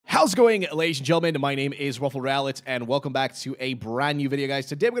How's it going, ladies and gentlemen? My name is Rallet, and welcome back to a brand new video, guys.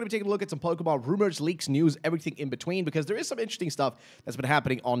 Today, we're going to be taking a look at some Pokemon rumors, leaks, news, everything in between, because there is some interesting stuff that's been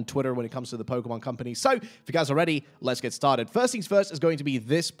happening on Twitter when it comes to the Pokemon company. So, if you guys are ready, let's get started. First things first is going to be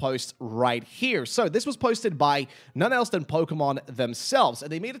this post right here. So, this was posted by none else than Pokemon themselves,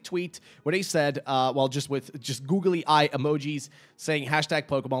 and they made a tweet where they said, well, just googly eye emojis saying hashtag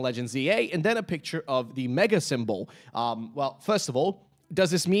Pokemon Legends ZA, and then a picture of the Mega symbol. Well, first of all, does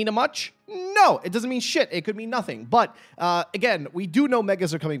this mean much? No, it doesn't mean shit. It could mean nothing. But, again, we do know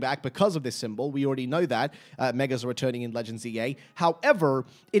Megas are coming back because of this symbol. We already know that. Megas are returning in Legends ZA. However,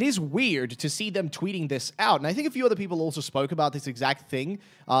 it is weird to see them tweeting this out. And I think a few other people also spoke about this exact thing,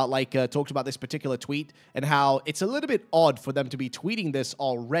 talked about this particular tweet and how it's a little bit odd for them to be tweeting this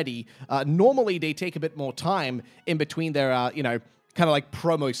already. Normally, they take a bit more time in between their, kind of like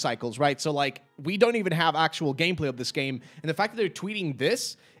promo cycles, right? So, like, we don't even have actual gameplay of this game, and the fact that they're tweeting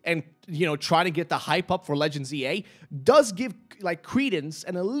this and, trying to get the hype up for Legends ZA does give, like, credence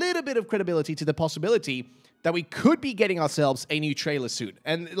and a little bit of credibility to the possibility that we could be getting ourselves a new trailer soon.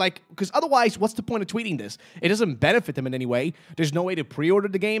 And, like, because otherwise, what's the point of tweeting this? It doesn't benefit them in any way. There's no way to pre-order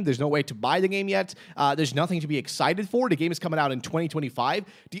the game. There's no way to buy the game yet. There's nothing to be excited for. The game is coming out in 2025.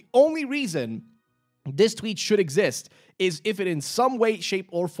 The only reason this tweet should exist is if it in some way, shape,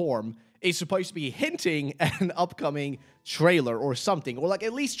 or form is supposed to be hinting at an upcoming trailer or something, or like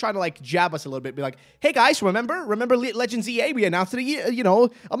at least trying to like jab us a little bit, be like, hey guys, remember Legends ZA? We announced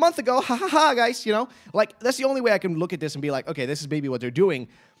it a month ago, ha ha ha, guys, like that's the only way I can look at this and be like, okay, this is maybe what they're doing,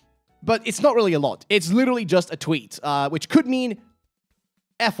 but it's not really a lot. It's literally just a tweet, which could mean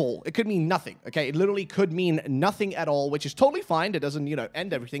F-all. It could mean nothing, okay? It literally could mean nothing at all, which is totally fine. It doesn't,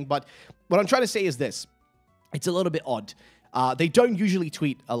 end everything, but what I'm trying to say is this. It's a little bit odd. They don't usually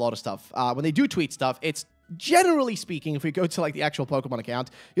tweet a lot of stuff. When they do tweet stuff, it's generally speaking, if we go to like the actual Pokemon account,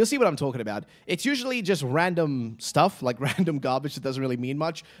 you'll see what I'm talking about. It's usually just random stuff, like random garbage that doesn't really mean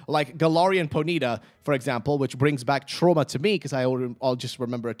much. Like Galarian Ponyta, for example, which brings back trauma to me because I'll just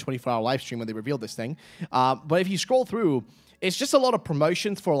remember a 24-hour live stream when they revealed this thing. But if you scroll through, it's just a lot of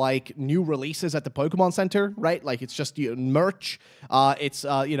promotions for, like, new releases at the Pokemon Center, right? Like, it's just merch. It's,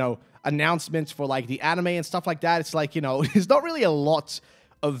 announcements for, like, the anime and stuff like that. It's like, there's not really a lot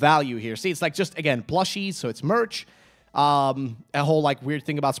of value here. See, it's like just, again, plushies, so it's merch. A whole, like, weird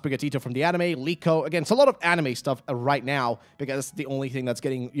thing about Sprigatito from the anime, Liko. Again, it's a lot of anime stuff right now because it's the only thing that's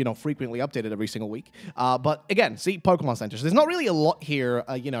getting, frequently updated every single week. But again, see, Pokemon Centers. There's not really a lot here,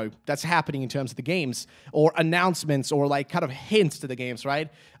 that's happening in terms of the games or announcements or, like, kind of hints to the games,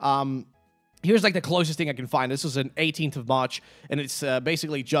 right? Here's, like, the closest thing I can find. This was an 18th of March, and it's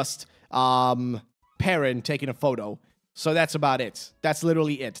basically just Perrin taking a photo. So that's about it. That's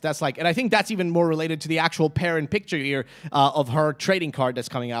literally it. That's like, and I think that's even more related to the actual parent picture here of her trading card that's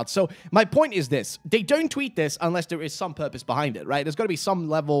coming out. So my point is this. They don't tweet this unless there is some purpose behind it, right? There's got to be some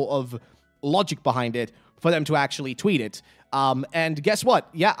level of logic behind it for them to actually tweet it. And guess what?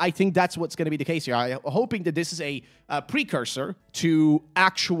 Yeah, I think that's what's going to be the case here. I'm hoping that this is a precursor to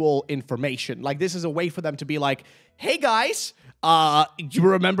actual information. Like, this is a way for them to be like, hey, guys, you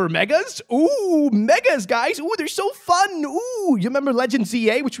remember Megas? Ooh, Megas, guys. Ooh, they're so fun. Ooh, you remember Legends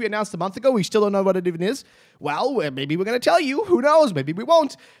ZA, which we announced a month ago? We still don't know what it even is. Well, maybe we're going to tell you. Who knows? Maybe we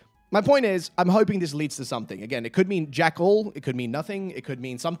won't. My point is, I'm hoping this leads to something. Again, it could mean jack all, it could mean nothing, it could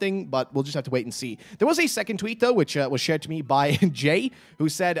mean something, but we'll just have to wait and see. There was a second tweet, though, which was shared to me by Jay, who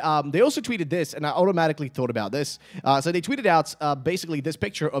said, they also tweeted this, and I automatically thought about this. So they tweeted out basically this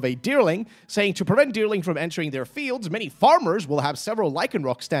picture of a deerling, saying, to prevent deerling from entering their fields, many farmers will have several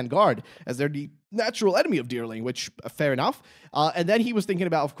Lycanroc stand guard, as they're the natural enemy of deerling, which, fair enough. And then he was thinking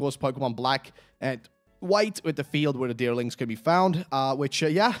about, of course, Pokemon Black and White with the field where the deerlings can be found, which,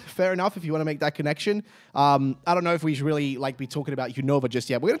 yeah, fair enough if you want to make that connection. I don't know if we should really, be talking about UNOVA just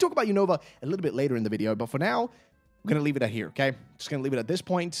yet. We're going to talk about UNOVA a little bit later in the video, but for now, we're going to leave it at here, okay? Just going to leave it at this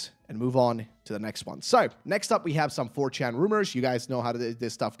point and move on to the next one. So, next up, we have some 4chan rumors. You guys know how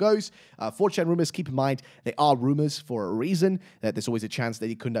this stuff goes. 4chan rumors, keep in mind, they are rumors for a reason. That there's always a chance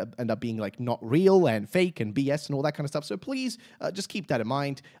that it could end up being, not real and fake and BS and all that kind of stuff. So, please, just keep that in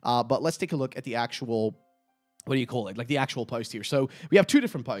mind. But let's take a look at the actual, what do you call it? Like the actual post here. So we have two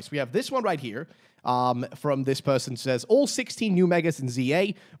different posts. We have this one right here from this person says, all 16 new Megas in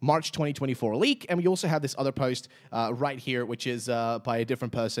ZA, March 2024 leak. And we also have this other post right here, which is by a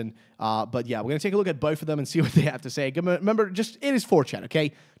different person. But yeah, we're going to take a look at both of them and see what they have to say. Remember, it is 4chan,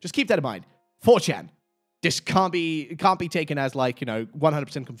 okay? Just keep that in mind. 4chan. This can't be taken as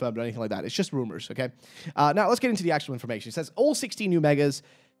 100% confirmed or anything like that. It's just rumors, okay? Now let's get into the actual information. It says all 16 new Megas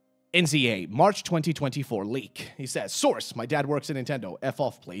in ZA, March 2024 leak. He says, source, my dad works at Nintendo. F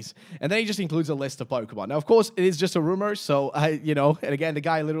off, please. And then he just includes a list of Pokemon. Now, of course, it is just a rumor, so, and again, the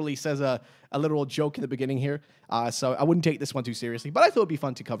guy literally says a literal joke in the beginning here, so I wouldn't take this one too seriously, but I thought it'd be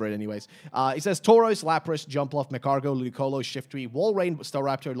fun to cover it anyways. He says, Tauros, Lapras, Jumpluff, Magcargo, Ludicolo, Shiftry, Walrein,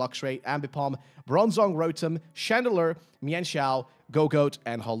 Staraptor, Luxray, Ambipom, Bronzong, Rotom, Chandelure, Mienshao, Gogoat,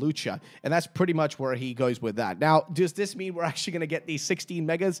 and Hawlucha. And that's pretty much where he goes with that. Now, does this mean we're actually going to get these 16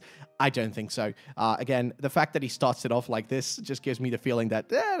 megas? I don't think so. Again, the fact that he starts it off like this just gives me the feeling that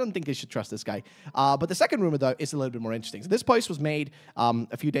I don't think I should trust this guy. But the second rumor, though, is a little bit more interesting. So this post was made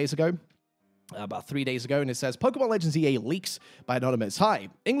a few days ago. About 3 days ago, and it says, Pokemon Legends ZA leaks by Anonymous. Hi,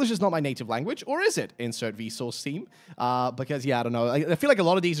 English is not my native language, or is it? Insert Vsauce theme. Because, yeah, I don't know. I feel like a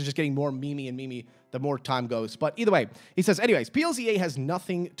lot of these are just getting more memey the more time goes. But either way, he says, anyways, PLZA has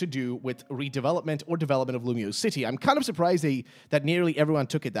nothing to do with redevelopment or development of Lumiose City. I'm kind of surprised that nearly everyone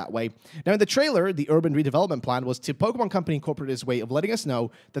took it that way. Now, in the trailer, the urban redevelopment plan was to Pokemon Company Incorporated's way of letting us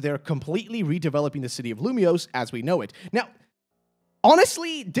know that they're completely redeveloping the city of Lumiose as we know it. Now,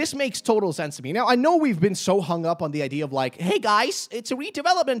 honestly, this makes total sense to me. Now, I know we've been so hung up on the idea of like, hey guys, it's a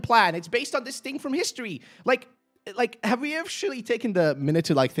redevelopment plan. It's based on this thing from history. Like, have we actually taken the minute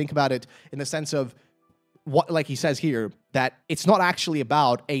to like think about it in the sense of what, like he says here, that it's not actually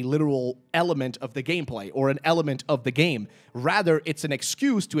about a literal element of the gameplay or an element of the game. Rather, it's an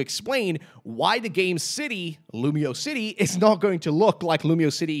excuse to explain why the game's city, Lumiose City, is not going to look like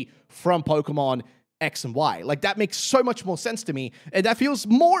Lumiose City from Pokemon X and Y. Like, that makes so much more sense to me. And that feels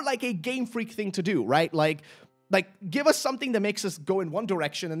more like a Game Freak thing to do, right? Like, give us something that makes us go in one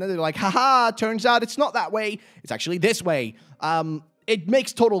direction, and then they're like, haha, turns out it's not that way. It's actually this way. It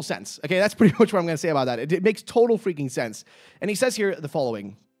makes total sense. Okay, that's pretty much what I'm going to say about that. It makes total freaking sense. And he says here the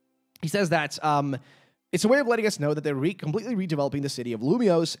following. He says that it's a way of letting us know that they're completely redeveloping the city of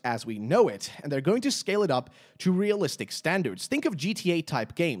Lumiose as we know it, and they're going to scale it up to realistic standards. Think of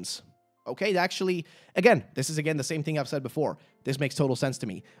GTA-type games. Okay, actually, again, this is, the same thing I've said before. This makes total sense to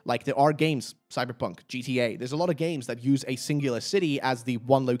me. Like, there are games, Cyberpunk, GTA, there's a lot of games that use a singular city as the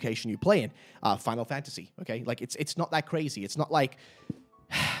one location you play in. Final Fantasy, okay? Like, it's not that crazy. It's not like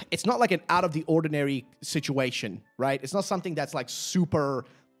an out-of-the-ordinary situation, right? It's not something that's, like, super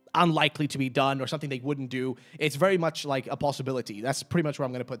unlikely to be done or something they wouldn't do. It's very much like a possibility. That's pretty much where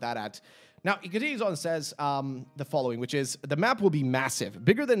I'm going to put that at. Now, he continues on and says the following, which is, the map will be massive,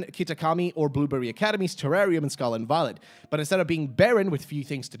 bigger than Kitakami or Blueberry Academy's Terrarium in Scarlet and Violet. But instead of being barren with few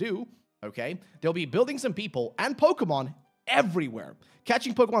things to do, okay, there'll be buildings and people and Pokemon everywhere.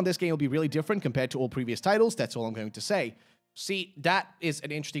 Catching Pokemon in this game will be really different compared to all previous titles. That's all I'm going to say. See, that is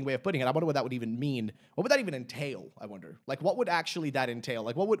an interesting way of putting it. I wonder what that would even mean. What would that even entail, I wonder? Like, what would actually that entail?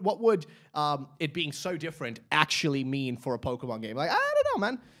 Like, what would it being so different actually mean for a Pokemon game? Like, I don't know,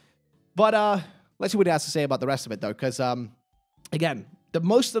 man. But let's see what it has to say about the rest of it, though, because, again,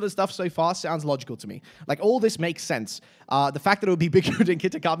 most of the stuff so far sounds logical to me. Like, all this makes sense. The fact that it would be bigger than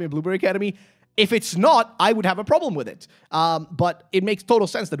Kitakami and Blueberry Academy, if it's not, I would have a problem with it. But it makes total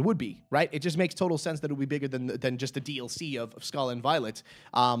sense that it would be, right? It just makes total sense that it would be bigger than just the DLC of Scarlet and Violet.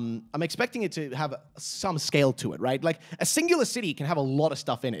 I'm expecting it to have some scale to it, right? Like, a singular city can have a lot of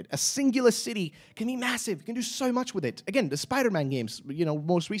stuff in it. A singular city can be massive. You can do so much with it. Again, the Spider-Man games,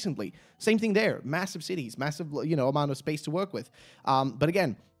 most recently. Same thing there. Massive cities, massive, amount of space to work with. But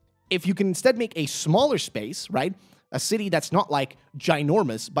again, if you can instead make a smaller space, right? A city that's not like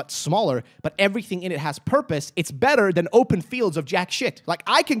ginormous, but smaller, but everything in it has purpose, it's better than open fields of jack shit. Like,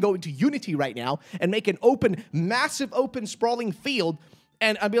 I can go into Unity right now and make an massive open sprawling field,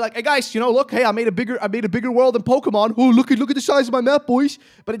 and I'd be like, hey guys, look, hey, I made a bigger world than Pokemon. Oh, look at the size of my map, boys.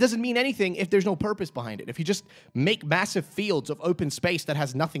 But it doesn't mean anything if there's no purpose behind it. If you just make massive fields of open space that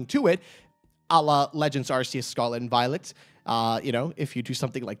has nothing to it, a la Legends Arceus Scarlet and Violet, if you do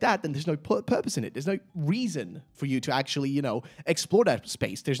something like that, then there's no purpose in it. There's no reason for you to actually, explore that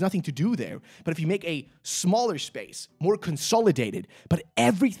space. There's nothing to do there. But if you make a smaller space, more consolidated, but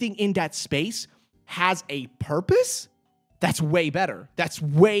everything in that space has a purpose, that's way better. That's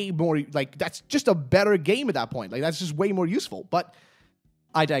way more, that's just a better game at that point. Like, that's just way more useful. But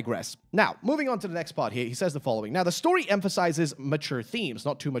I digress. Now, moving on to the next part here, he says the following. Now, the story emphasizes mature themes.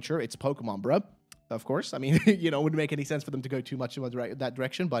 Not too mature, it's Pokemon, bruh. Of course. I mean, it wouldn't make any sense for them to go too much in that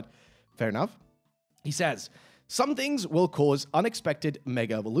direction, but fair enough. He says, some things will cause unexpected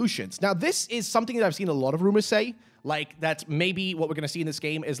mega evolutions. Now, this is something that I've seen a lot of rumors say, like that maybe what we're going to see in this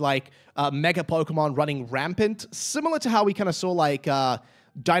game is like mega Pokemon running rampant, similar to how we kind of saw like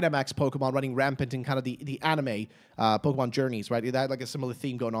Dynamax Pokemon running rampant in kind of the anime Pokemon Journeys, right? That like a similar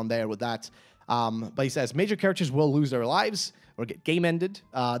theme going on there with that. But he says major characters will lose their lives or get game ended.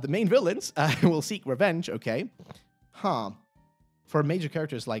 The main villains will seek revenge. Okay. Huh. For major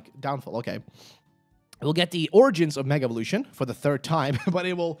characters like Downfall. Okay. We'll get the origins of Mega Evolution for the 3rd time, but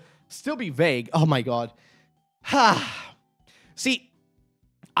it will still be vague. Oh my god. See,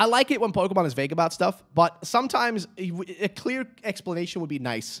 I like it when Pokemon is vague about stuff, but sometimes a clear explanation would be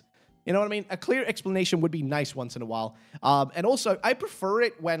nice. You know what I mean? A clear explanation would be nice once in a while. And also, I prefer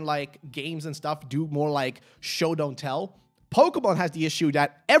it when, like, games and stuff do more, like, show, don't tell. Pokemon has the issue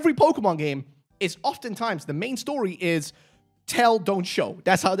that every Pokemon game is oftentimes the main story is tell, don't show.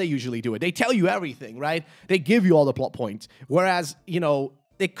 That's how they usually do it. They tell you everything, right? They give you all the plot points. Whereas, you know,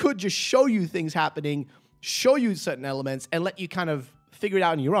 they could just show you things happening, show you certain elements, and let you kind of figure it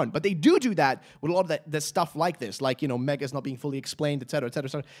out on your own. But they do that with a lot of the stuff like this, like, you know, Mega's not being fully explained, etc., etc.,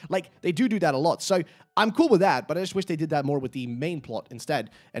 etc. Like, they do that a lot. So I'm cool with that, but I just wish they did that more with the main plot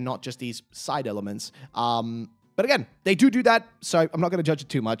instead, and not just these side elements. But again, they do that, so I'm not going to judge it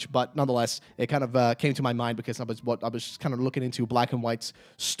too much. But nonetheless, it kind of came to my mind because I was just kind of looking into Black and White's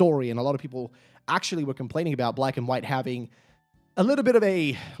story, and a lot of people actually were complaining about Black and White having a little bit of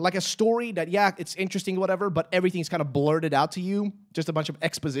a story that, yeah, it's interesting, whatever, but everything's kind of blurted out to you. Just a bunch of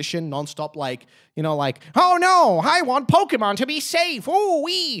exposition, nonstop, like, you know, like, oh no, I want Pokemon to be safe, ooh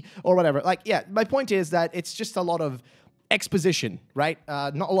wee, or whatever. Like, yeah, my point is that it's just a lot of exposition, right?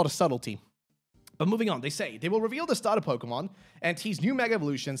 Not a lot of subtlety. But moving on, they say they will reveal the starter Pokemon and tease new Mega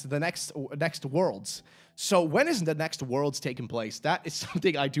Evolutions in the next Worlds. So when is the next Worlds taking place? That is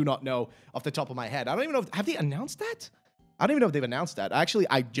something I do not know off the top of my head. I don't even know have they announced that? I don't even know if they've announced that. Actually,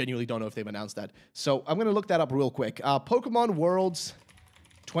 I genuinely don't know if they've announced that. So I'm going to look that up real quick. Pokemon Worlds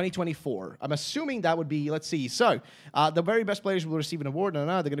 2024. I'm assuming that would be, let's see. So the very best players will receive an award. No,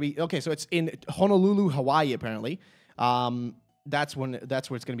 they're going to be, okay, so it's in Honolulu, Hawaii, apparently. That's where it's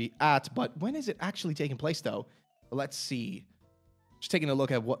going to be at. But when is it actually taking place, though? Let's see. Just taking a look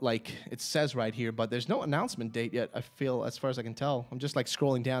at what, like, it says right here. But there's no announcement date yet, I feel, as far as I can tell. I'm just, like,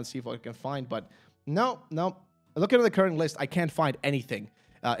 scrolling down to see if I can find. But no. Looking at the current list, I can't find anything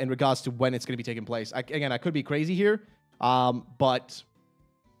in regards to when it's going to be taking place. Again, I could be crazy here, but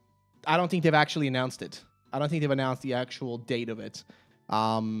I don't think they've actually announced it. I don't think they've announced the actual date of it.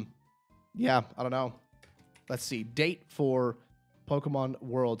 Yeah, I don't know. Let's see. Date for Pokemon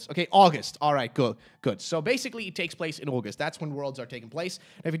Worlds. Okay, August. All right, good. So basically, it takes place in August. That's when Worlds are taking place.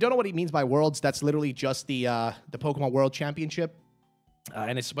 And if you don't know what he means by Worlds, that's literally just the Pokemon World Championship.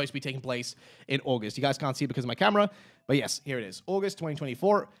 And it's supposed to be taking place in August. You guys can't see it because of my camera, but yes, here it is. August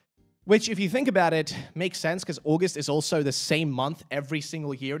 2024, which, if you think about it, makes sense because August is also the same month every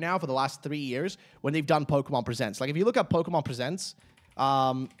single year now for the last 3 years when they've done Pokemon Presents. Like, if you look up Pokemon Presents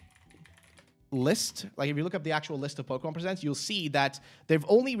list, like if you look up the actual list of Pokemon Presents, you'll see that they've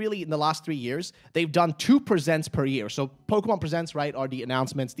only really, in the last 3 years, they've done 2 presents per year. So Pokemon Presents, right, are the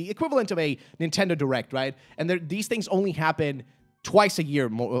announcements, the equivalent of a Nintendo Direct, right? And these things only happen twice a year,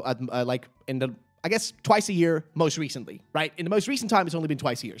 like in the, I guess, twice a year most recently, right? In the most recent time, it's only been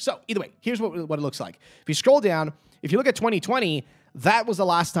twice a year. So either way, here's what it looks like. If you scroll down, if you look at 2020, that was the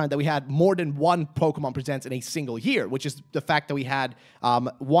last time that we had more than 1 Pokemon Presents in a single year, which is the fact that we had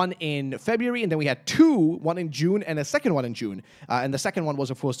 1 in February, and then we had 2, 1 in June, and a second one in June. And the second one was,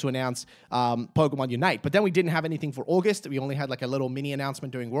 of course, to announce Pokemon Unite. But then we didn't have anything for August. We only had like a little mini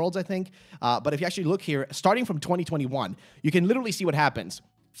announcement during Worlds, I think. But if you actually look here, starting from 2021, you can literally see what happens.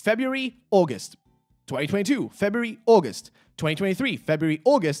 February, August. 2022, February, August. 2023, February,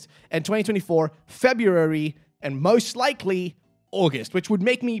 August. And 2024, February, and most likely August, which would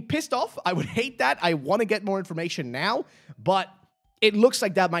make me pissed off. I would hate that. I want to get more information now, but it looks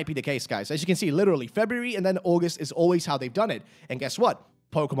like that might be the case, guys. As you can see, literally February and then August is always how they've done it. And guess what?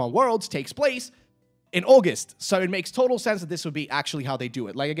 Pokemon Worlds takes place in August. So it makes total sense that this would be actually how they do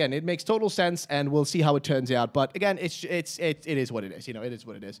it. Like, again, it makes total sense, and we'll see how it turns out. But again, it is what it is. You know, it is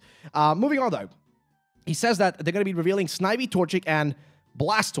what it is. Moving on, though. He says that they're going to be revealing Snivy, Torchic, and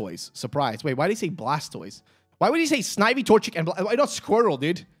Blastoise. Surprise. Wait, why did he say Blastoise? Why would he say Snivy, Torchic, and why not Squirtle,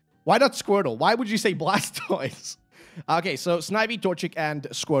 dude? Why not Squirtle? Why would you say Blastoise? Okay, so Snivy, Torchic, and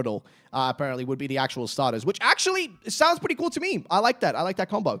Squirtle apparently would be the actual starters, which actually sounds pretty cool to me. I like that. I like that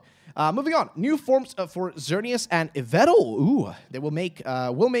combo. Moving on. New forms for Xerneas and Yveltal. Ooh, they will make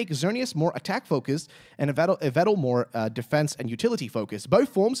Xerneas more attack-focused and Yveltal more defense and utility-focused. Both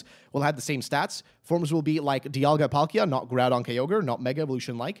forms will have the same stats. Forms will be like Dialga Palkia, not Groudon Kyogre, not Mega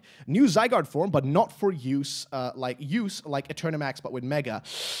Evolution-like. New Zygarde form, but not for use like Eternamax, but with Mega.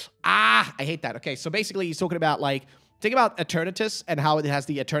 I hate that. Okay, so basically he's talking about like think about Eternatus and how it has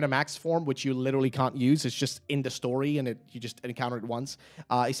the Eternamax form, which you literally can't use. It's just in the story, and you just encounter it once.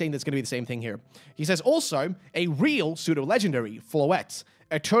 He's saying that's going to be the same thing here. He says, also, a real pseudo-legendary Floette,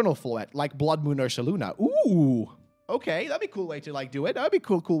 Eternal Floette, like Blood Moon Ursaluna. Ooh, okay, that'd be a cool way to, like, do it. That'd be a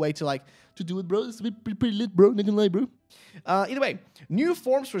cool way to, like, to do it, bro. It's pretty lit, bro. Not gonna lie, bro. Either way, new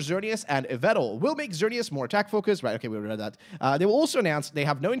forms for Xerneas and Yveltal will make Xerneas more attack-focused. Right, okay, we read that. They will also announce they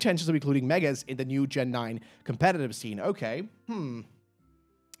have no intentions of including Megas in the new Gen 9 competitive scene. Okay,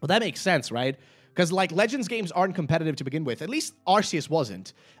 Well, that makes sense, right? Because, like, Legends games aren't competitive to begin with. At least Arceus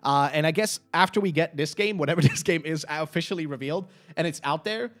wasn't. And I guess after we get this game, whatever this game is officially revealed, and it's out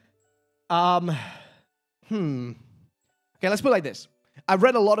there, Okay, let's put it like this. I've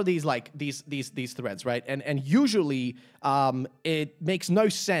read a lot of these, like, these threads, right? And usually it makes no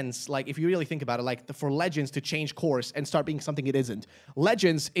sense, like, if you really think about it, like, for Legends to change course and start being something it isn't.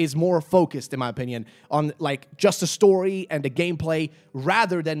 Legends is more focused, in my opinion, on, like, just the story and the gameplay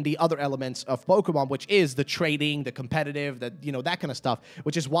rather than the other elements of Pokemon, which is the trading, the competitive, that kind of stuff,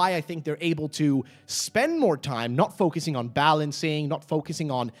 which is why I think they're able to spend more time not focusing on balancing, not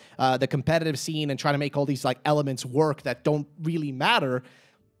focusing on the competitive scene and trying to make all these, like, elements work that don't really matter.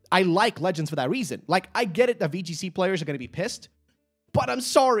 I like Legends for that reason. Like, I get it that VGC players are going to be pissed, but I'm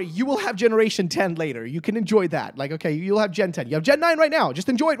sorry, you will have Generation 10 later. You can enjoy that. Like, okay, you'll have Gen 10. You have Gen 9 right now. Just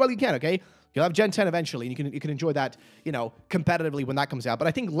enjoy it while you can, okay? You'll have Gen 10 eventually, and you can enjoy that, competitively when that comes out. But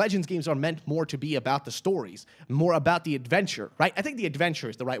I think Legends games are meant more to be about the stories, more about the adventure, right? I think the adventure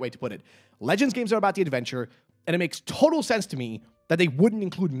is the right way to put it. Legends games are about the adventure, and it makes total sense to me that they wouldn't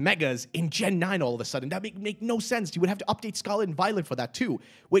include Megas in Gen 9 all of a sudden. That make no sense. You would have to update Scarlet and Violet for that too,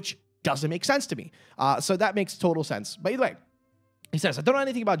 which doesn't make sense to me. So that makes total sense. But either way, he says, I don't know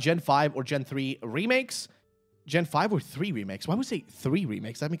anything about Gen 5 or Gen 3 remakes. Gen 5 or 3 remakes? Why would I say 3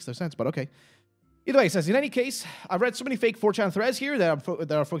 remakes? That makes no sense, but okay. Either way, he says, in any case, I've read so many fake 4chan threads here that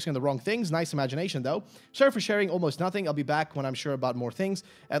are focusing on the wrong things. Nice imagination, though. Sorry for sharing almost nothing. I'll be back when I'm sure about more things.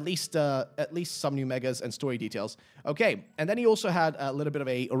 At least some new Megas and story details. Okay, and then he also had a little bit of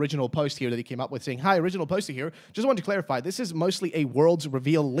a original post here that he came up with saying, hi, original poster here. Just wanted to clarify, this is mostly a Worlds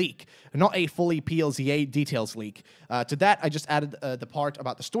Reveal leak, not a fully PLZA details leak. To that, I just added the part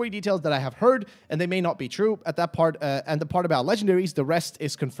about the story details that I have heard, and they may not be true at that part, and the part about legendaries, the rest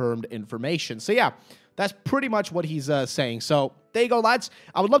is confirmed information. So yeah, that's pretty much what he's saying. So there you go, lads.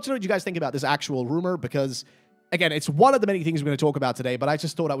 I would love to know what you guys think about this actual rumor, because again, it's one of the many things we're going to talk about today, but I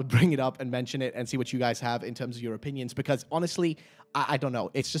just thought I would bring it up and mention it and see what you guys have in terms of your opinions, because honestly, I don't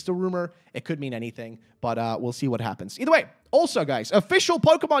know. It's just a rumor. It could mean anything, but we'll see what happens. Either way, also, guys, official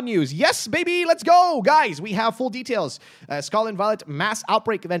Pokemon news. Yes, baby, let's go. Guys, we have full details. Scarlet and Violet Mass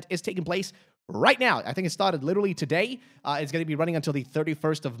Outbreak event is taking place right now. I think it started literally today. It's going to be running until the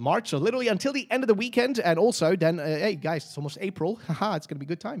 31st of March, so literally until the end of the weekend. And also, then, hey, guys, it's almost April. Haha, it's going to be a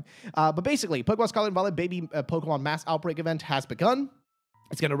good time. But basically, Pokemon Scarlet and Violet Baby Pokemon Mass Outbreak event has begun.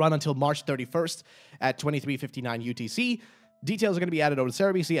 It's going to run until March 31st at 23:59 UTC. Details are going to be added over to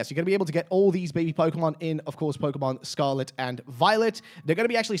Cerebi. So yes, you're going to be able to get all these baby Pokemon in, of course, Pokemon Scarlet and Violet. They're going to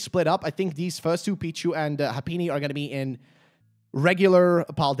be actually split up. I think these first two, Pichu and Happiny, are going to be in regular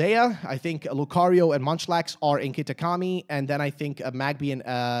Paldea. I think Lucario and Munchlax are in Kitakami, and then I think Magby and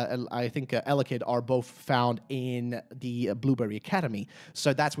Elekid are both found in the Blueberry Academy.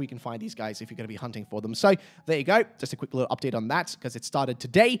 So that's where you can find these guys if you're going to be hunting for them. So there you go. Just a quick little update on that, because it started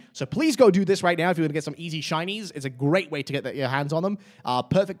today. So please go do this right now if you're going to get some easy shinies. It's a great way to get your hands on them.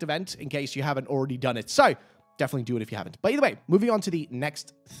 Perfect event in case you haven't already done it. So definitely do it if you haven't. But either way, moving on to the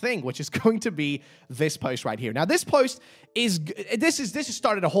next thing, which is going to be this post right here. Now, this post is this has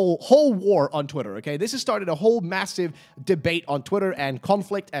started a whole war on Twitter. Okay, this has started a whole massive debate on Twitter and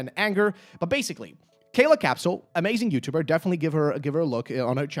conflict and anger. But basically, Kayla Capsule, amazing YouTuber, definitely give her a look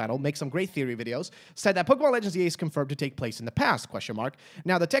on her channel, make some great theory videos, said that Pokemon Legends ZA is confirmed to take place in the past, ?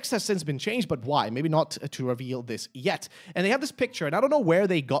 Now, the text has since been changed, but why? Maybe not to reveal this yet. And they have this picture, and I don't know where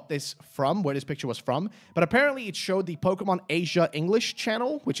they got this from, where this picture was from, but apparently it showed the Pokemon Asia English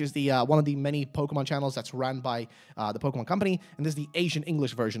channel, which is the one of the many Pokemon channels that's run by the Pokemon Company, and this is the Asian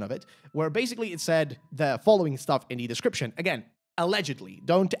English version of it, where basically it said the following stuff in the description. Again, allegedly.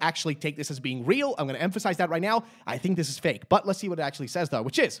 Don't actually take this as being real. I'm going to emphasize that right now. I think this is fake. But let's see what it actually says, though,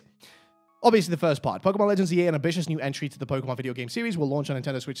 which is obviously the first part. Pokemon Legends ZA, an ambitious new entry to the Pokemon video game series, will launch on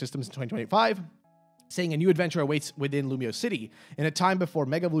Nintendo Switch systems in 2025. Saying a new adventure awaits within Lumio City, in a time before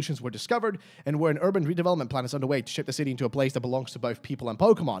Mega Evolutions were discovered, and where an urban redevelopment plan is underway to shape the city into a place that belongs to both people and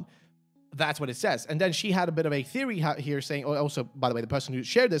Pokemon. That's what it says. And then she had a bit of a theory here saying, oh, also, by the way, the person who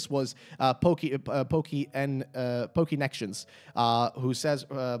shared this was Pokenections, who says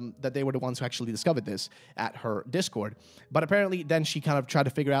that they were the ones who actually discovered this at her Discord. But apparently then she kind of tried to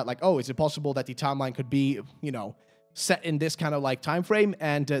figure out, like, oh, is it possible that the timeline could be, you know, set in this kind of like time frame,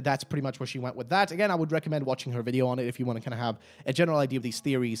 and that's pretty much where she went with that. Again, I would recommend watching her video on it if you want to kind of have a general idea of these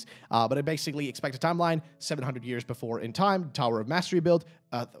theories, but I basically expect a timeline 700 years before in time, Tower of Mastery build,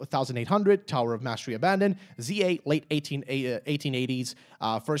 1800, Tower of Mastery abandoned, ZA, late 1880s,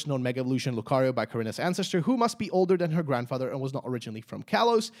 first known Mega Evolution Lucario by Karina's ancestor, who must be older than her grandfather and was not originally from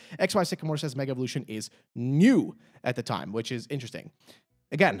Kalos. XY Sycamore says Mega Evolution is new at the time, which is interesting.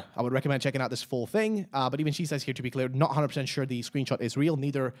 Again, I would recommend checking out this full thing, but even she says here, to be clear, not 100% sure the screenshot is real.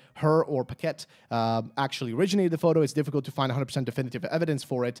 Neither her or Paquette actually originated the photo. It's difficult to find 100% definitive evidence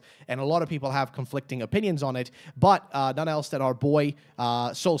for it, and a lot of people have conflicting opinions on it, but none else than our boy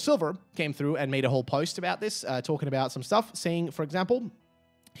Soul Silver came through and made a whole post about this, talking about some stuff, saying, for example...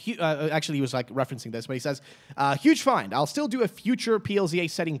 actually, he was like referencing this, but he says, huge find. I'll still do a future PLZA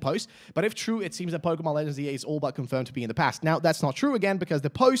setting post, but if true, it seems that Pokémon Legends ZA is all but confirmed to be in the past. Now, that's not true again, because the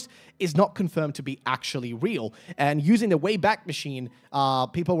post is not confirmed to be actually real. And using the Wayback Machine,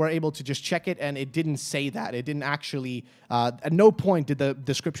 people were able to just check it, and it didn't say that. It didn't actually, at no point did the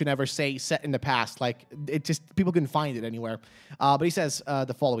description ever say set in the past. Like, it just, people couldn't find it anywhere. But he says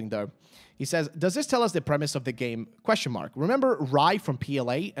the following, though. He says, does this tell us the premise of the game? Question mark. Remember Rai from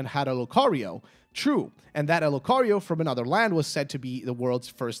PLA and had a Lucario? True. And that a Lucario from another land was said to be the world's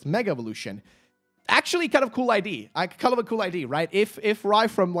first Mega Evolution. Actually, kind of cool idea. Kind of a cool idea, right? If Rai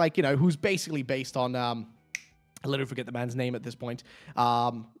from, like, you know, who's basically based on, I literally forget the man's name at this point.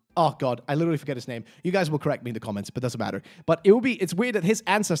 Oh, God, I literally forget his name. You guys will correct me in the comments, but doesn't matter. But it's weird that his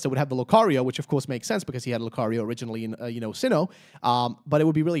ancestor would have the Lucario, which of course makes sense because he had a Lucario originally in, you know, Sinnoh. But it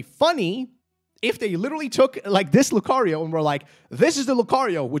would be really funny if they literally took, like, this Lucario and were like, this is the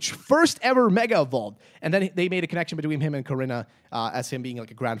Lucario which first ever Mega Evolved. And then they made a connection between him and Karina as him being,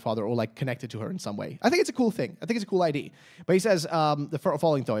 like, a grandfather or, like, connected to her in some way. I think it's a cool thing. I think it's a cool idea. But he says the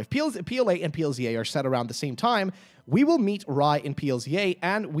following, though. If PLA and PLZA are set around the same time, we will meet Rai in PLZA,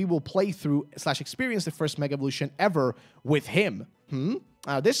 and we will play through / experience the first Mega Evolution ever with him.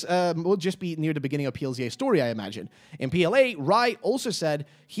 This will just be near the beginning of PLZA's story, I imagine. In PLA, Rai also said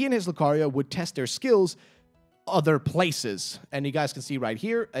he and his Lucario would test their skills other places. And you guys can see right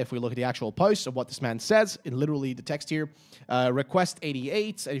here, if we look at the actual post of what this man says, in literally the text here, request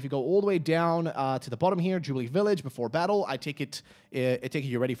 88, and if you go all the way down to the bottom here, Jubilee Village, before battle, I take it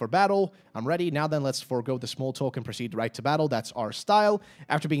you're ready for battle. I'm ready. Now then, let's forego the small talk and proceed right to battle. That's our style.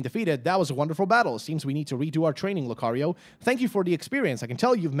 After being defeated, that was a wonderful battle. It seems we need to redo our training, Lucario. Thank you for the experience. I can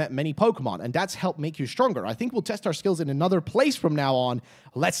tell you've met many Pokemon, and that's helped make you stronger. I think we'll test our skills in another place from now on.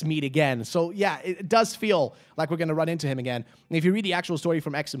 Let's meet again. So yeah, it does feel like we're going to run into him again. And if you read the actual story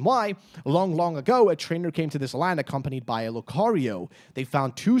from X and Y, long ago, a trainer came to this land accompanied by a Lucario. They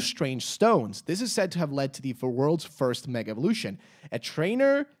found 2 strange stones. This is said to have led to the world's first Mega Evolution. A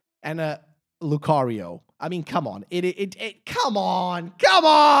trainer and a Lucario. I mean, come on. Come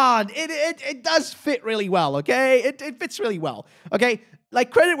on. It does fit really well, okay? It fits really well, okay?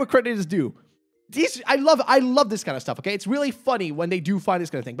 Like, credit where credit is due. I love this kind of stuff, okay? It's really funny when they do find this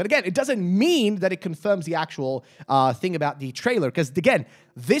kind of thing. But again, it doesn't mean that it confirms the actual thing about the trailer. Because again,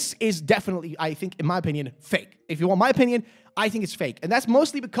 this is definitely, I think, in my opinion, fake. If you want my opinion, I think it's fake. And that's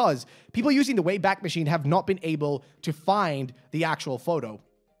mostly because people using the Wayback Machine have not been able to find the actual photo.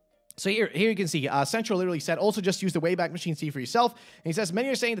 So here you can see, Central literally said, also just use the Wayback Machine, see for yourself. And he says, many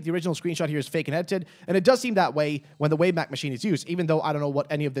are saying that the original screenshot here is fake and edited, and it does seem that way when the Wayback Machine is used, even though I don't know what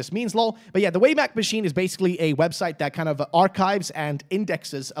any of this means, lol. But yeah, the Wayback Machine is basically a website that kind of archives and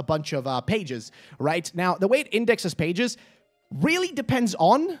indexes a bunch of pages, right? Now, the way it indexes pages really depends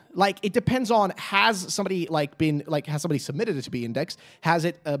on, like, it depends on, has somebody submitted it to be indexed? Has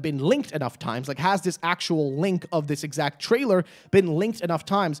it been linked enough times? Like, has this actual link of this exact trailer been linked enough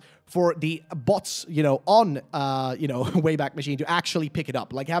times for the bots, you know, on, Wayback Machine to actually pick it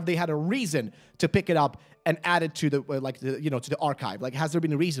up? Like, have they had a reason to pick it up and add it to the, to the archive? Like, has there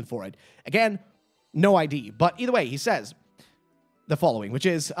been a reason for it? Again, no idea. But either way, he says the following, which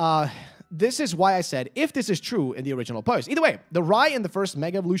is, this is why I said, if this is true in the original post. Either way, the Rai in the first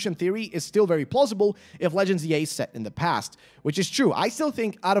Mega Evolution theory is still very plausible if Legends ZA is set in the past, which is true. I still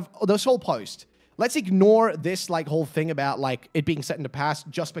think out of this whole post, let's ignore this, like, whole thing about, like, it being set in the past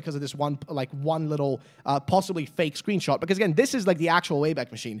just because of this one little possibly fake screenshot. Because again, this is like the actual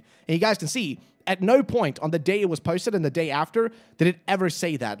Wayback Machine. And you guys can see, at no point on the day it was posted and the day after did it ever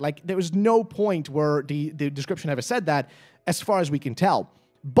say that. Like, there was no point where the description ever said that, as far as we can tell.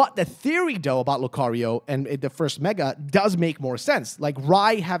 But the theory, though, about Lucario and the first Mega does make more sense. Like,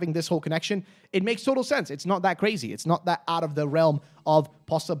 Rai having this whole connection, it makes total sense. It's not that crazy. It's not that out of the realm of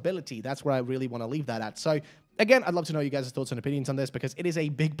possibility. That's where I really want to leave that at. So, again, I'd love to know you guys' thoughts and opinions on this, because it is a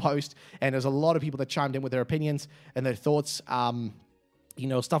big post, and there's a lot of people that chimed in with their opinions and their thoughts, you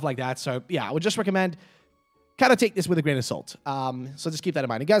know, stuff like that. So, yeah, I would just recommend kind of take this with a grain of salt. So just keep that in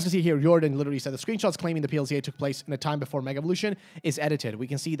mind. You guys can see here, Jordan literally said the screenshots claiming the PLZA took place in a time before Mega Evolution is edited. We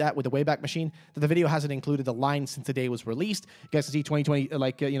can see that with the Wayback Machine, that the video hasn't included the line since the day it was released. You guys can see 2020,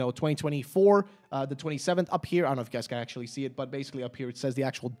 like, you know, 2024, the 27th up here. I don't know if you guys can actually see it, but basically up here it says the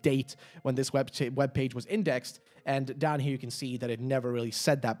actual date when this web page was indexed. And down here you can see that it never really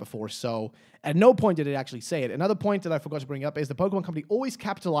said that before. So at no point did it actually say it. Another point that I forgot to bring up is the Pokemon Company always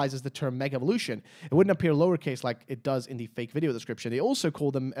capitalizes the term Mega Evolution. It wouldn't appear lowercase like it does in the fake video description. They also call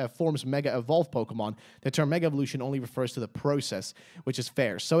them forms Mega Evolve Pokemon. The term Mega Evolution only refers to the process, which is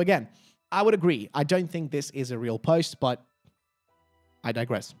fair. So again, I would agree. I don't think this is a real post, but I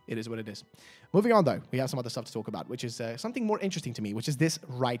digress. It is what it is. Moving on, though, we have some other stuff to talk about, which is something more interesting to me, which is this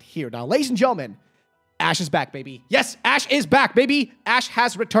right here. Now, ladies and gentlemen, Ash is back, baby. Yes, Ash is back, baby. Ash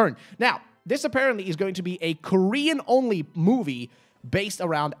has returned. Now, this apparently is going to be a Korean-only movie based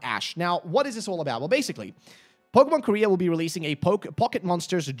around Ash. Now, what is this all about? Well, basically, Pokemon Korea will be releasing a Pocket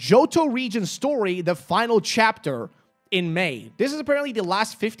Monsters Johto region story, the final chapter, in May. This is apparently the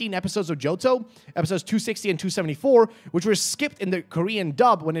last 15 episodes of Johto, episodes 260 and 274, which were skipped in the Korean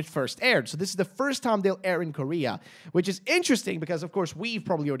dub when it first aired. So this is the first time they'll air in Korea, which is interesting because, of course, we've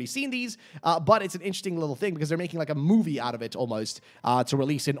probably already seen these, but it's an interesting little thing because they're making like a movie out of it almost to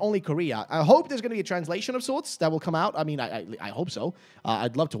release in only Korea. I hope there's going to be a translation of sorts that will come out. I mean, I hope so.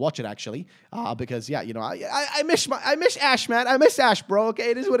 I'd love to watch it actually because, yeah, you know, I miss Ash, man. I miss Ash, bro.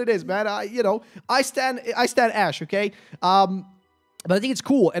 Okay, it is what it is, man. You know, I stand Ash. Okay. But I think it's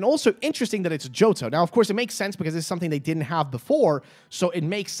cool and also interesting that it's Johto. Now, of course, it makes sense because it's something they didn't have before, so it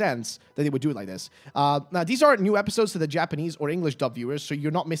makes sense that they would do it like this. Now, these aren't new episodes to the Japanese or English dub viewers, so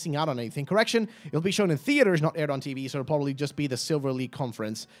you're not missing out on anything. Correction, it'll be shown in theaters, not aired on TV, so it'll probably just be the Silver League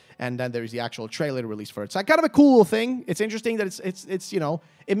conference, and then there's the actual trailer release for it. So kind of a cool little thing. It's interesting that it's you know,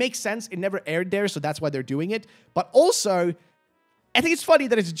 it makes sense. It never aired there, so that's why they're doing it. But also, I think it's funny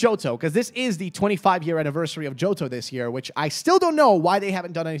that it's Johto, because this is the 25-year anniversary of Johto this year, which I still don't know why they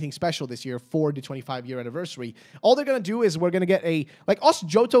haven't done anything special this year for the 25-year anniversary. All they're going to do is we're going to get a, like, us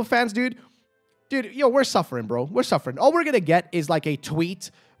Johto fans, dude, yo, we're suffering, bro. We're suffering. All we're going to get is, like, a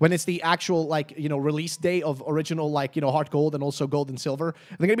tweet when it's the actual, like, you know, release day of original, like, you know, Heart Gold and also Gold and Silver.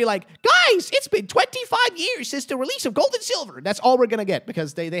 And they're going to be like, guys, it's been 25 years since the release of Gold and Silver. That's all we're going to get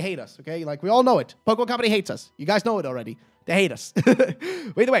because they hate us, okay? Like, we all know it. Pokemon Company hates us. You guys know it already. They hate us. But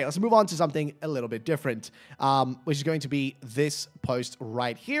either way, let's move on to something a little bit different, which is going to be this post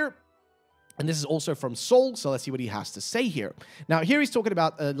right here. And this is also from Soul, so let's see what he has to say here. Now, here he's talking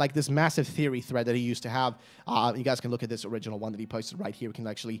about like this massive theory thread that he used to have. You guys can look at this original one that he posted right here. We can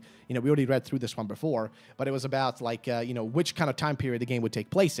actually, you know, we already read through this one before, but it was about like, you know, which kind of time period the game would take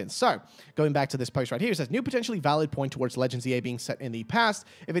place in. So, going back to this post right here, it says, new potentially valid point towards Legends ZA being set in the past.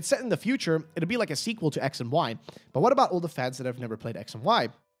 If it's set in the future, it'll be like a sequel to X and Y. But what about all the fans that have never played X and Y?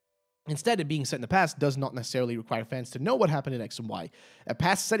 Instead, it being set in the past does not necessarily require fans to know what happened in X and Y. A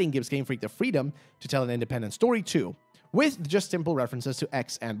past setting gives Game Freak the freedom to tell an independent story too, with just simple references to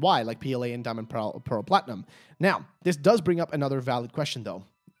X and Y, like PLA and Diamond Pearl Platinum. Now, this does bring up another valid question, though,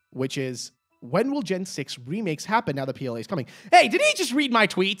 which is, when will Gen 6 remakes happen now that PLA is coming? Hey, did he just read my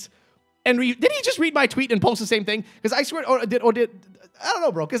tweet? And did he just read my tweet and post the same thing? Because I swear, or did, I don't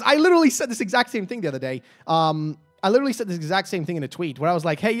know, bro, because I literally said this exact same thing the other day. I literally said this exact same thing in a tweet where I was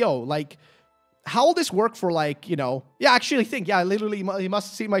like, hey, yo, like, how will this work for, like, you know, yeah, actually think, yeah, literally, he must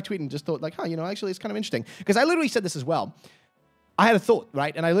have seen my tweet and just thought, like, huh, you know, actually, it's kind of interesting. Because I literally said this as well. I had a thought,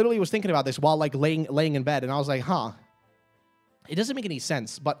 right? And I literally was thinking about this while, like, laying in bed, and I was like, huh, it doesn't make any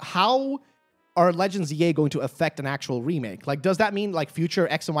sense, but how are Legends ZA going to affect an actual remake? Like, does that mean, like, future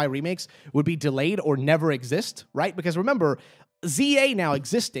X and Y remakes would be delayed or never exist, right? Because remember, ZA now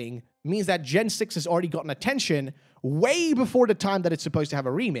existing means that Gen 6 has already gotten attention way before the time that it's supposed to have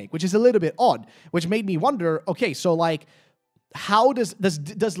a remake, which is a little bit odd, which made me wonder, okay, so, like, how does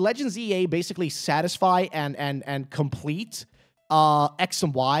Legends ZA basically satisfy and complete X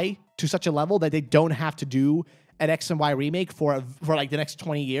and Y to such a level that they don't have to do an X and Y remake for like the next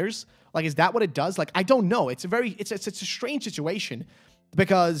 20 years? Like, is that what it does? Like, I don't know. It's a strange situation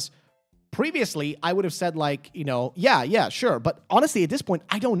because previously I would have said, like, you know, yeah, sure. But honestly, at this point,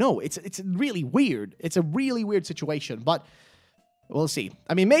 I don't know. It's really weird. It's a really weird situation. But We'll see.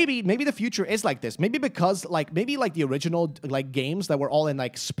 I mean, maybe the future is like this. Maybe because maybe the original games that were all in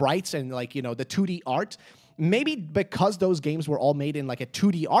sprites and the 2D art. Maybe because those games were all made in a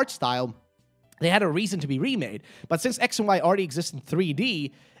 2D art style, they had a reason to be remade. But since X and Y already exist in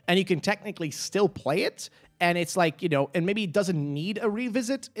 3D, and you can technically still play it, and it's and maybe it doesn't need a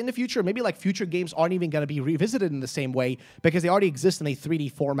revisit in the future. Maybe future games aren't even going to be revisited in the same way because they already exist in a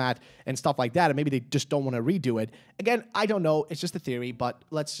 3D format and stuff like that, and maybe they just don't want to redo it. Again, I don't know. It's just a theory, but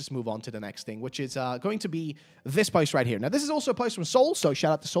let's just move on to the next thing, which is going to be this post right here. Now, this is also a post from Soul, so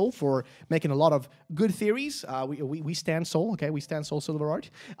shout out to Soul for making a lot of good theories. We stand Soul, okay? We stand Soul Silver Art.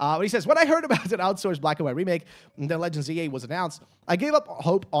 He says, when I heard about an outsourced black and white remake, and then Legends ZA was announced, I gave up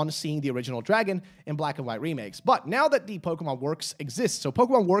hope on seeing the original dragon in black and white remakes. But now that the Pokémon Works exists, so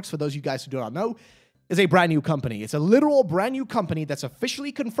Pokémon Works, for those of you guys who do not know, is a brand new company. It's a literal brand new company that's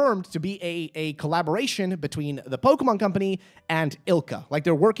officially confirmed to be a collaboration between the Pokemon Company and ILCA.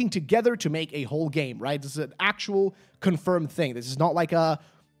 They're working together to make a whole game, right? This is an actual confirmed thing. This is not a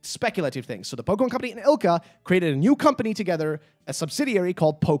speculative thing. So the Pokemon Company and ILCA created a new company together, a subsidiary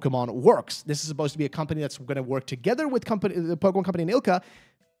called Pokemon Works. This is supposed to be a company that's going to work together with the Pokemon Company and ILCA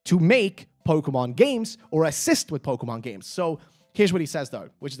to make Pokemon games or assist with Pokemon games. So here's what he says, though,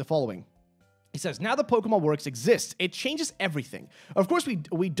 which is the following. He says, now that Pokemon Works exists, it changes everything. Of course,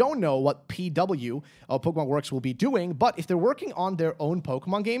 we don't know what PW, or Pokemon Works, will be doing, but if they're working on their own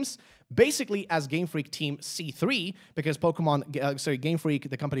Pokemon games, basically as Game Freak Team C3, because Game Freak,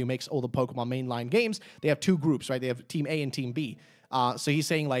 the company who makes all the Pokemon mainline games, they have two groups, right? They have Team A and Team B. So he's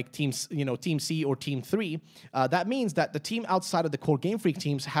saying Team C or Team 3. That means that the team outside of the core Game Freak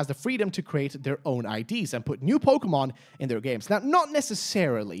teams has the freedom to create their own IDs and put new Pokemon in their games. Now, not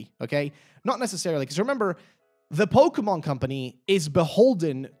necessarily, okay? Not necessarily, because remember, the Pokemon Company is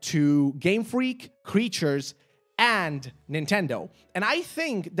beholden to Game Freak, Creatures, and Nintendo. And I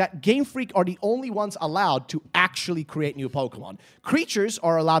think that Game Freak are the only ones allowed to actually create new Pokemon. Creatures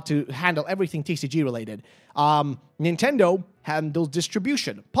are allowed to handle everything TCG related. Nintendo handles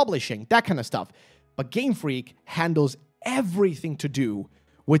distribution, publishing, that kind of stuff. But Game Freak handles everything to do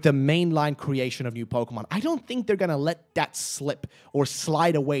with the mainline creation of new Pokemon. I don't think they're going to let that slip or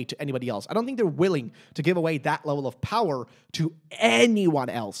slide away to anybody else. I don't think they're willing to give away that level of power to anyone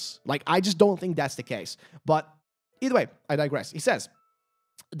else. I just don't think that's the case. But either way, I digress. He says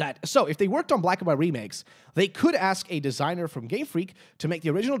that, so if they worked on black and white remakes, they could ask a designer from Game Freak to make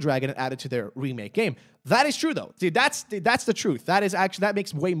the original dragon and add it to their remake game. That is true, though. Dude, that's the truth. That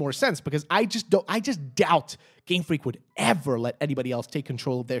makes way more sense, because I just doubt Game Freak would ever let anybody else take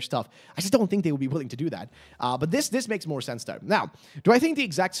control of their stuff. I just don't think they would be willing to do that. But this makes more sense there. Now, do I think the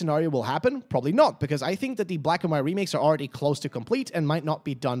exact scenario will happen? Probably not, because I think that the black and white remakes are already close to complete and might not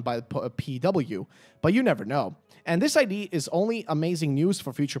be done by PW, but you never know. And this idea is only amazing news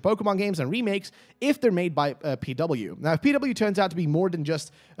for future Pokemon games and remakes if they're made by PW. Now, if PW turns out to be more than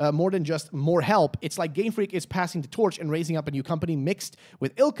just more help, it's like Game Freak is passing the torch and raising up a new company mixed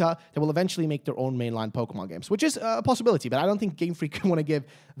with ILCA that will eventually make their own mainline Pokemon games, which is a possibility, but I don't think Game Freak want to give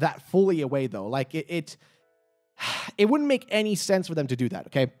that fully away, though. It wouldn't make any sense for them to do that,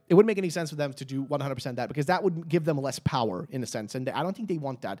 okay? It wouldn't make any sense for them to do 100% that, because that would give them less power, in a sense, and I don't think they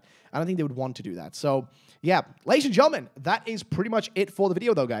want that. I don't think they would want to do that. So, yeah, ladies and gentlemen, that is pretty much it for the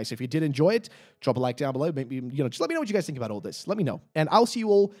video, though, guys. If you did enjoy it, drop a like down below. Maybe, just let me know what you guys think about all this. Let me know, and I'll see you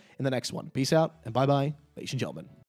all in the next one. Peace out, and bye-bye, ladies and gentlemen.